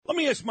Let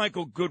me ask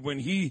Michael Goodwin.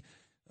 He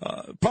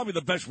probably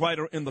the best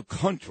writer in the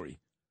country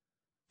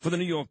for the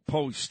New York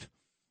Post.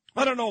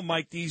 I don't know,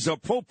 Mike, these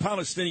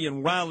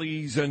pro-Palestinian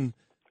rallies and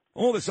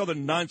all this other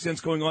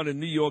nonsense going on in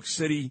New York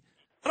City.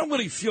 I don't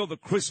really feel the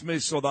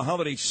Christmas or the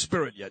holiday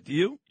spirit yet. Do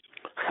you?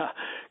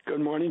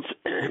 Good morning.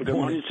 Good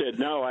morning, Sid.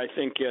 No, I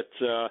think it's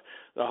the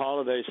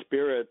holiday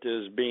spirit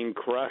is being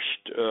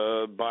crushed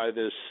by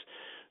this,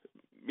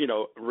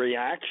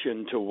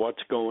 reaction to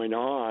what's going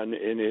on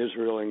in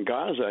Israel and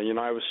Gaza.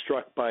 I was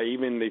struck by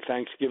even the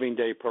Thanksgiving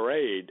Day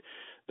parade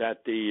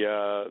that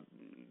the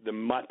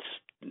mutts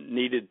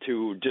needed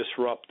to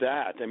disrupt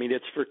that. I mean,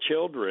 it's for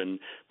children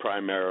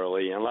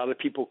primarily, and a lot of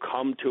people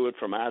come to it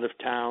from out of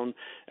town,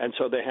 and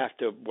so they have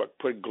to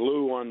put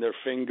glue on their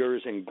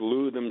fingers and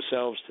glue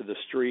themselves to the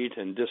street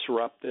and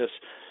disrupt this.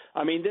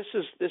 I mean,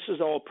 this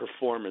is all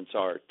performance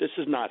art. This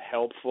is not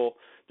helpful.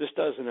 This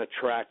doesn't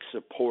attract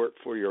support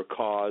for your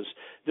cause.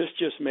 This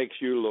just makes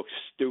you look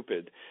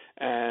stupid.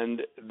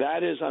 And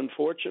that is,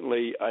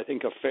 unfortunately, I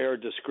think, a fair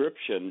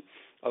description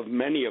of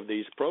many of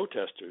these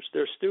protesters.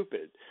 They're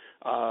stupid.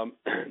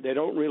 They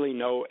don't really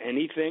know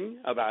anything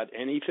about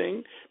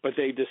anything, but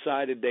they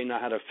decided they know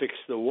how to fix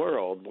the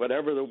world,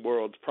 whatever the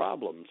world's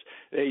problems.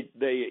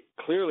 They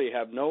clearly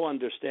have no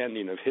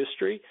understanding of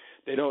history.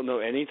 They don't know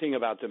anything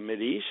about the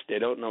Mideast. They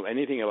don't know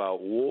anything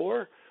about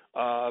war.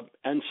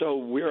 And so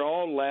we're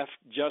all left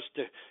just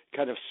to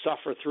kind of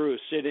suffer through,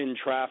 sit in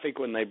traffic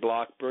when they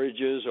block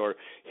bridges or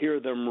hear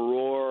them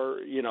roar,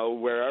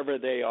 wherever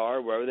they are,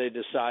 wherever they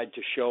decide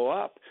to show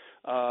up.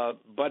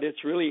 But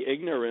it's really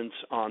ignorance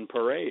on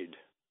parade.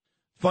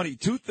 Funny,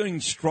 two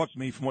things struck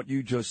me from what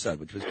you just said,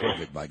 which was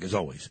perfect, Mike, as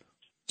always.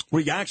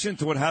 Reaction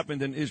to what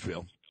happened in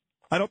Israel.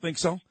 I don't think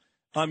so.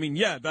 I mean,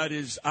 yeah, that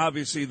is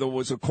obviously there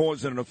was a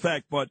cause and an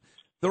effect, but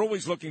they're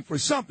always looking for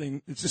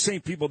something. It's the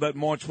same people that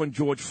marched when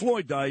George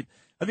Floyd died.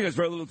 I think it has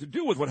very little to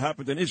do with what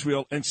happened in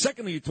Israel. And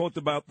secondly, you talked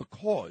about the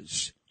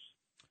cause.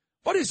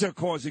 What is their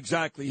cause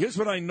exactly? Here's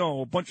what I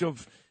know. A bunch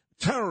of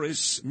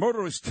terrorists,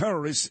 murderous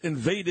terrorists,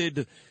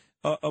 invaded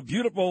a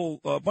beautiful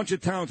bunch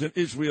of towns in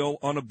Israel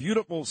on a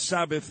beautiful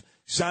Sabbath,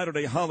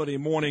 Saturday holiday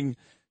morning,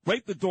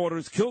 raped the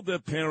daughters, killed their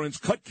parents,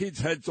 cut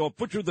kids' heads off,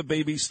 butchered the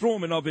babies, threw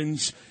them in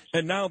ovens,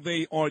 and now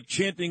they are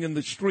chanting in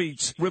the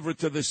streets, river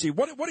to the sea.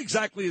 What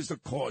exactly is the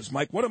cause,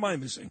 Mike? What am I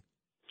missing?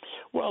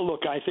 Well,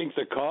 look, I think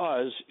the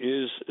cause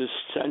is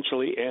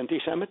essentially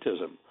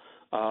anti-Semitism.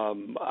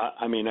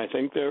 I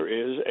think there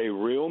is a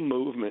real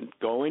movement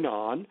going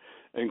on,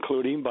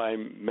 including by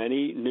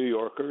many New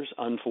Yorkers,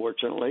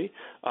 unfortunately,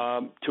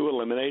 to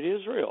eliminate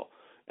Israel.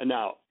 And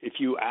now, if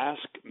you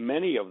ask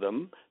many of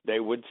them, they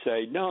would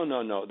say, no,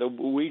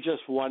 we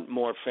just want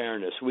more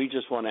fairness. We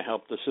just want to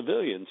help the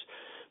civilians.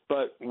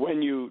 But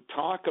when you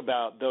talk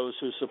about those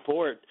who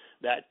support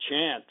that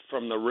chant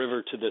from the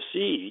river to the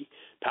sea,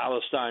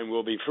 Palestine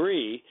will be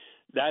free,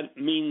 that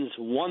means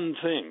one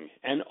thing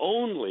and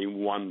only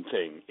one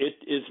thing. It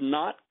is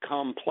not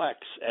complex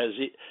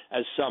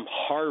as some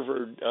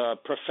Harvard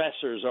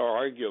professors are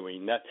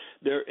arguing that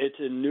it's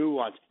a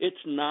nuance. It's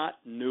not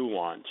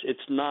nuance. It's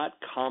not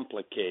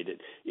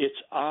complicated. It's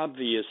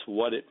obvious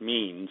what it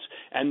means,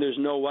 and there's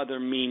no other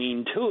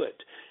meaning to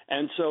it.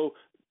 And so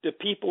the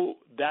people,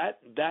 that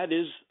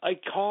is a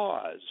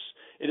cause.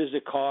 It is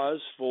a cause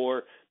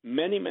for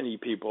many, many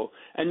people.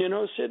 And,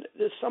 Sid,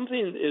 there's something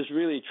is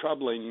really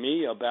troubling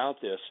me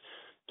about this.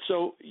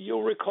 So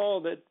you'll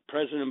recall that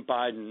President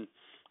Biden,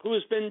 who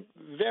has been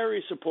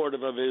very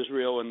supportive of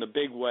Israel in the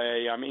big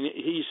way, I mean,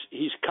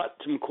 he's cut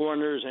some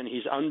corners and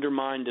he's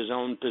undermined his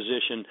own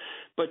position,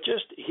 but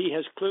he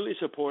has clearly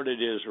supported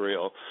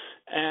Israel.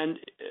 And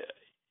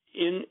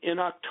in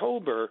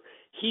October,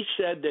 he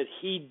said that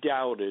he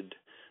doubted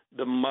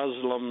the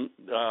Muslim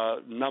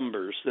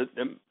numbers, the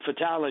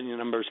fatality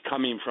numbers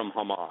coming from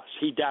Hamas.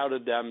 He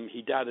doubted them.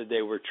 He doubted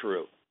they were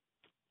true.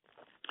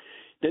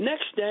 The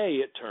next day,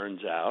 it turns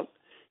out,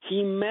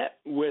 he met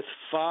with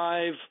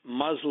 5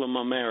 Muslim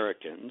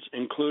Americans,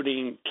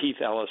 including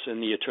Keith Ellison,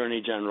 the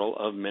Attorney General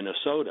of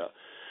Minnesota,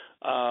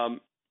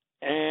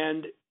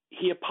 and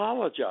he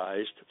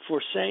apologized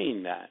for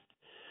saying that.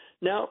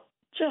 Now,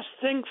 just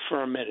think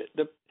for a minute.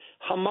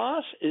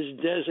 Hamas is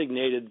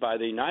designated by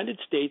the United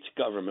States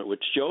government,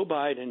 which Joe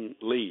Biden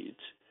leads,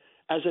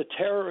 as a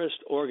terrorist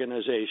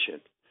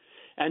organization.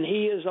 And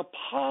he is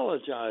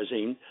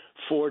apologizing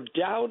for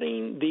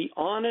doubting the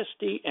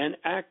honesty and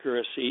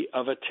accuracy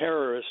of a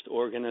terrorist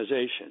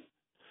organization.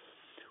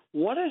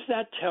 What does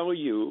that tell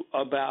you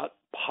about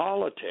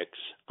politics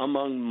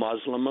among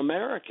Muslim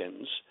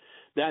Americans,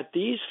 that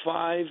these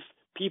 5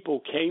 people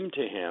came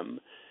to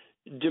him,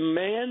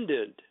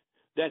 demanded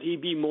that he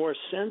be more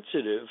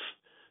sensitive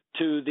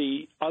to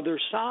the other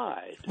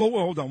side? Well,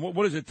 hold on.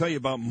 What does it tell you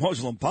about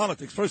Muslim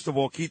politics? First of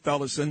all, Keith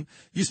Ellison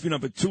used to be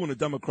number 2 in the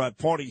Democrat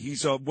Party.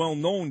 He's a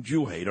well-known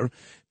Jew hater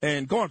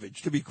and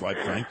garbage, to be quite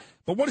frank.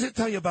 But what does it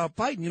tell you about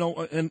Biden?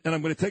 And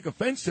I'm going to take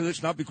offense to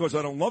this, not because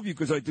I don't love you,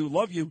 because I do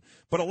love you,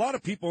 but a lot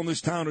of people in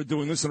this town are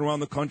doing this and around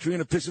the country,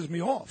 and it pisses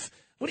me off.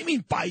 What do you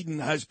mean Biden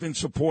has been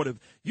supportive?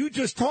 You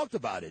just talked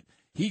about it.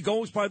 He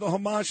goes by the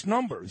Hamas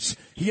numbers.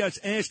 He has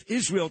asked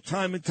Israel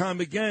time and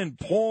time again,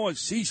 pause,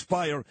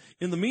 ceasefire.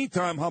 In the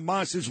meantime,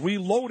 Hamas is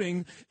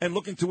reloading and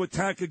looking to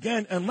attack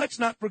again. And let's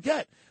not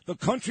forget, the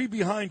country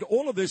behind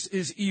all of this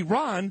is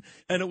Iran,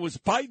 and it was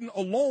Biden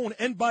alone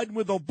and Biden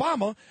with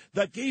Obama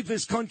that gave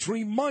this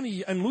country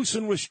money and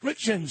loosened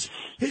restrictions.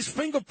 His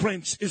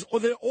fingerprints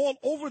they're all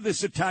over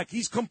this attack.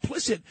 He's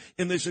complicit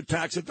in this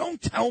attack. So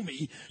don't tell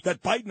me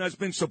that Biden has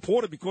been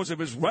supported because of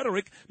his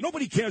rhetoric.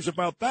 Nobody cares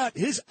about that.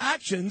 His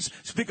actions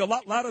speak a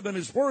lot louder than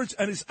his words,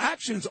 and his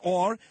actions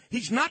are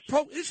he's not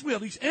pro-Israel.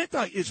 He's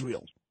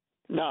anti-Israel.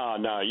 No,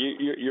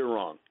 you're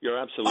wrong. You're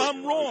absolutely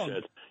I'm wrong.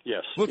 Sid.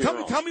 Yes. Well,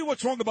 tell me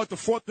what's wrong about the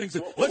four things.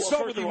 Let's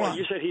start with Iran.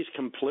 You said he's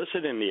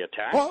complicit in the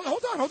attack. Well,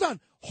 hold on.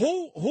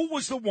 Who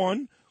was the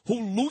one who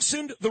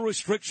loosened the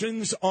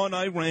restrictions on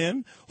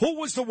Iran? Who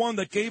was the one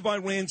that gave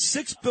Iran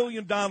 $6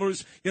 billion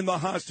in the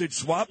hostage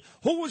swap?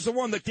 Who was the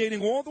one that,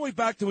 dating all the way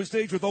back to his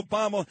days with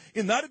Obama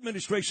in that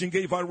administration,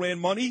 gave Iran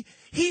money?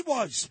 He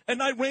was.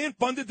 And Iran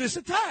funded this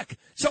attack.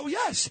 So,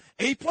 yes,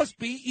 A plus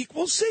B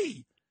equals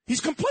C.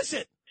 He's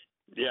complicit.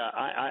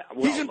 Yeah,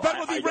 he's in bed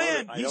with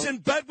Iran. He's in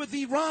bed with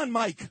Iran,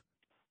 Mike.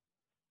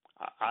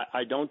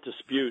 I don't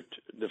dispute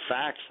the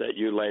facts that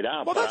you laid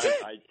out. Well, that's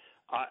it.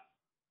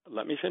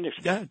 Let me finish.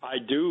 Yeah. I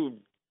do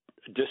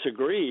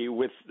disagree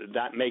with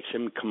that makes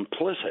him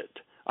complicit.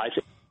 I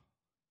think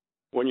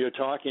when you're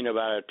talking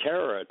about a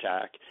terror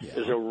attack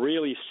is a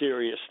really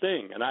serious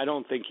thing, and I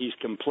don't think he's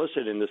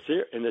complicit in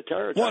the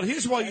terror attack. Well,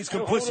 here's why he's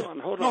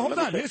complicit. Hold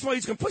on. Here's why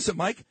he's complicit,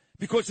 Mike.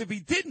 Because if he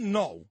didn't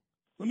know,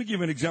 let me give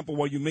you an example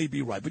why you may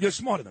be right, but you're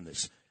smarter than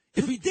this.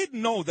 If he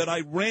didn't know that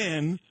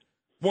Iran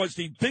was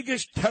the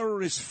biggest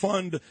terrorist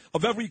fund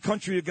of every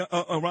country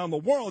around the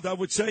world, I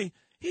would say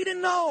he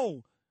didn't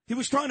know. He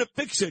was trying to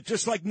fix it,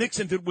 just like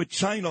Nixon did with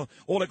China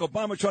or like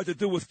Obama tried to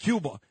do with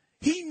Cuba.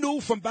 He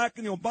knew from back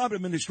in the Obama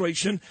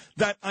administration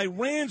that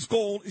Iran's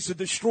goal is to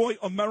destroy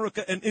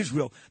America and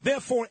Israel.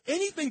 Therefore,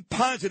 anything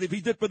positive he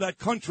did for that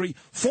country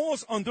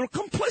falls under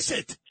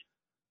complicit.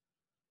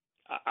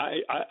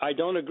 I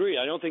don't agree.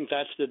 I don't think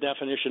that's the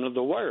definition of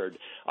the word.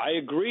 I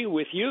agree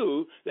with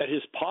you that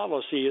his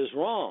policy is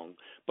wrong,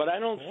 but I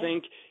don't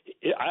think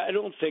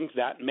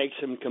that makes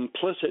him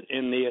complicit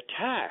in the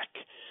attack.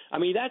 I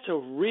mean, that's a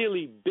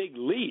really big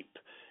leap,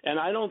 and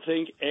I don't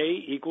think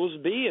A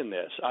equals B in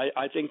this.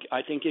 I think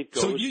it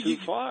goes too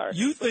far.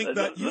 You think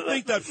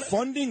that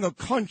funding a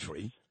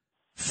country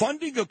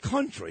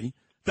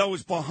that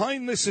was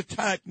behind this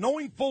attack,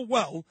 knowing full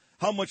well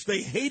how much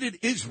they hated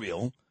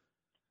Israel.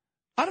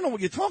 I don't know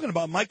what you're talking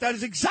about, Mike. That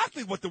is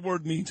exactly what the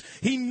word means.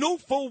 He knew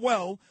full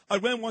well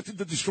Iran wanted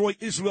to destroy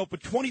Israel for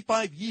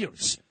 25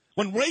 years.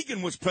 When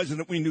Reagan was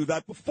president, we knew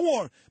that.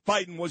 Before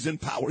Biden was in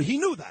power, he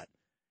knew that.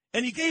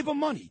 And he gave them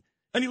money.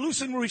 And he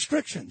loosened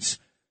restrictions.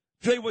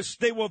 They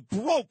were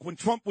broke when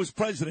Trump was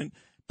president.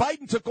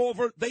 Biden took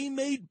over. They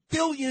made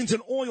billions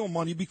in oil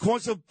money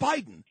because of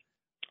Biden.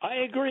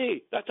 I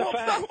agree. That's a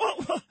fact.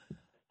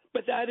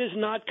 But that is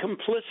not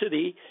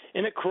complicity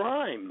in a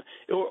crime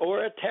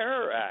or a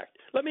terror act.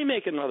 Let me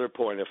make another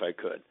point, if I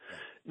could.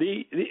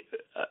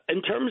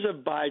 In terms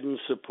of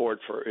Biden's support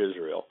for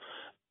Israel,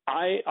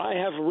 I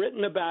have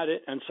written about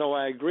it, and so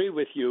I agree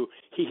with you.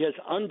 He has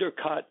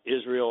undercut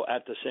Israel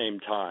at the same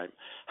time.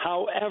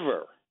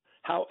 However,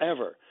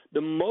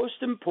 the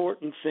most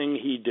important thing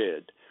he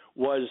did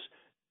was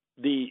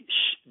the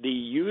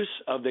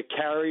use of the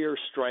carrier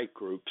strike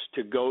groups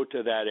to go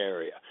to that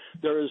area.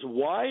 There is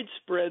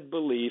widespread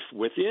belief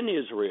within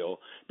Israel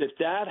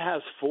that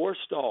has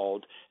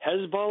forestalled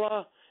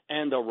Hezbollah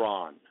and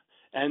Iran,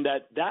 and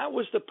that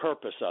was the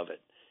purpose of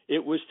it.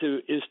 It was to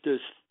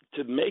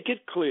make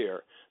it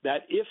clear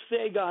that if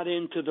they got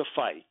into the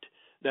fight,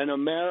 then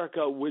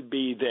America would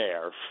be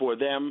there for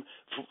them,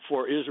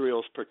 for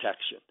Israel's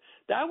protection.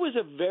 That was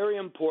a very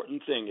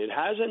important thing. It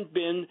hasn't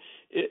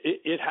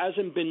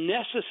been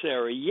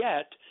necessary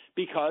yet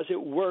because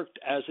it worked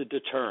as a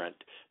deterrent.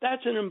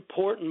 That's an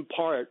important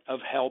part of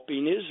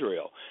helping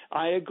Israel.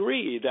 I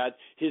agree that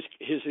his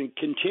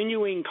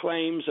continuing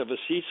claims of a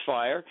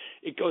ceasefire,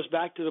 it goes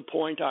back to the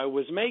point I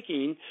was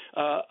making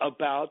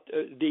about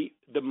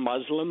the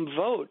Muslim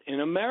vote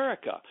in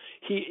America.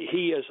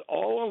 He has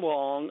all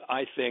along,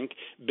 I think,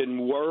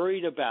 been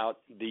worried about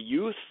the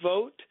youth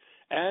vote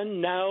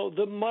and now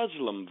the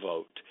Muslim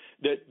vote.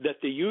 That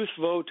the youth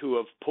vote who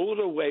have pulled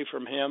away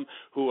from him,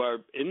 who are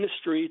in the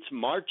streets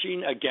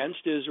marching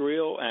against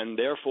Israel and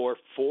therefore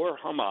for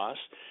Hamas,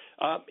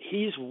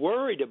 he's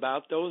worried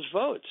about those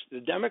votes.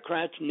 The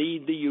Democrats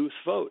need the youth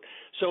vote.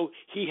 So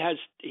he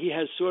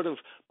has sort of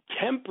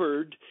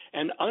tempered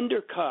and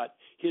undercut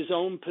his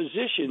own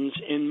positions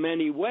in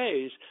many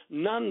ways.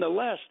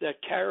 Nonetheless,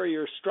 that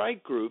carrier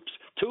strike groups,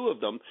 two of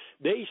them,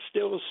 they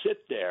still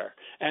sit there,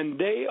 and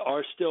they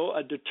are still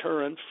a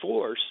deterrent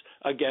force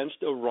against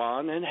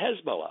Iran and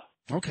Hezbollah.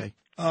 Okay.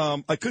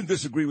 I couldn't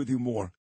disagree with you more.